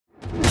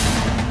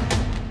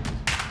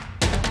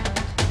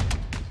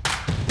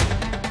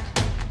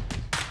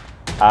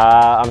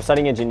I'm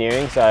studying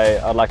engineering, so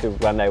I'd like to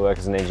one day work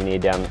as an engineer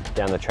down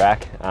the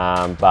track,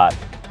 but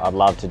I'd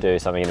love to do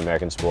something in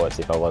American sports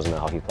if I wasn't a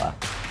hockey player.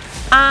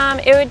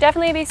 It would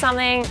definitely be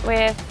something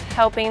with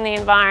helping the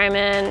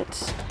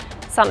environment,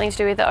 something to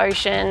do with the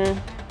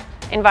ocean,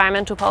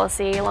 environmental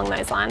policy, along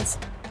those lines.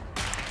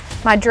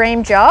 My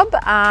dream job,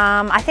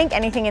 I think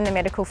anything in the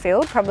medical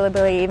field,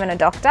 probably even a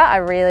doctor. I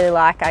really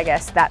like, I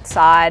guess, that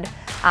side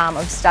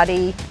of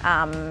study.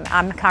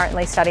 I'm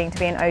currently studying to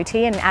be an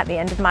OT and at the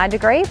end of my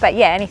degree, but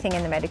yeah, anything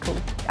in the medical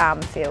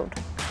field.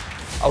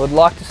 I would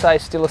like to say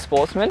still a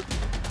sportsman.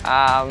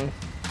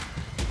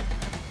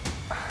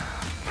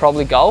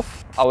 Probably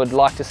golf. I would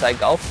like to say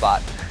golf,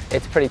 but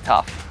it's pretty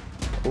tough.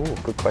 Ooh,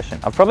 good question.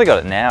 I've probably got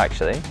it now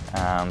actually.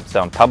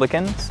 So I'm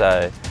publican,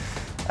 so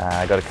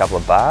I got a couple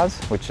of bars,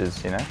 which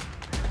is, you know,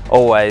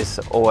 always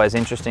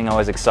interesting,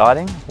 always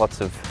exciting.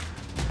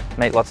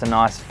 Meet lots of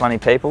nice, funny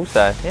people.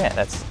 So yeah,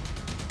 that's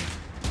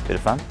a bit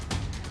of fun.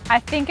 I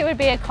think it would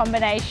be a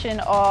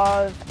combination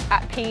of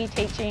PE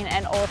teaching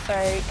and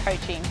also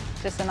coaching.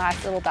 Just a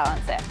nice little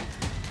balance there.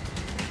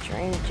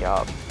 Dream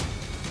job.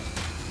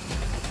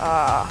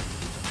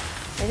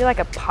 Maybe like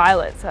a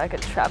pilot so I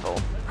could travel.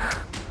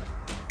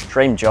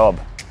 Dream job.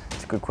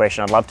 It's a good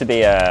question. I'd love to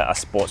be a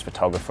sports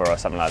photographer or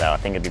something like that. I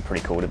think it'd be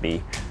pretty cool to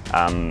be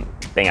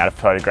being able to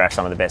photograph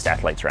some of the best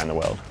athletes around the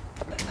world.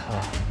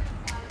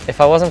 If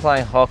I wasn't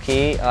playing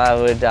hockey, I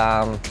would,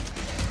 I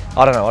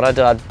don't know what I'd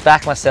do. I'd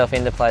back myself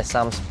in to play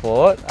some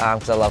sport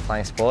because I love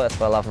playing sport.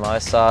 That's what I love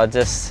most. So I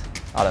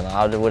don't know,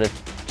 I would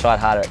have tried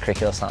harder at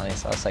cricket or something,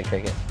 so I'll say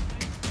cricket.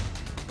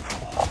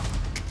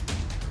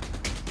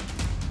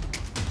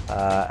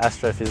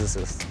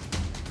 Astrophysicist.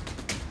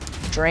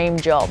 Dream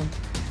job.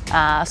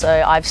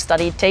 So I've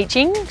studied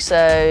teaching,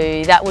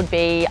 so that would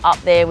be up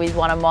there with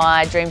one of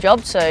my dream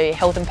jobs, so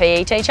health and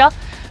PE teacher.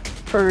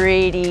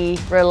 Pretty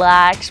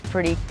relaxed,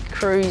 pretty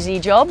cruisy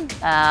job,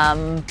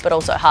 but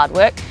also hard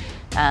work.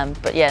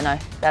 But yeah, no,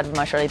 that would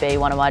most really be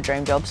one of my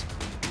dream jobs.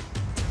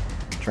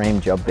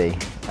 Dream job be?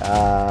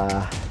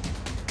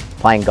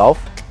 Playing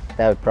golf.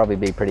 That would probably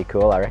be pretty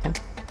cool, I reckon.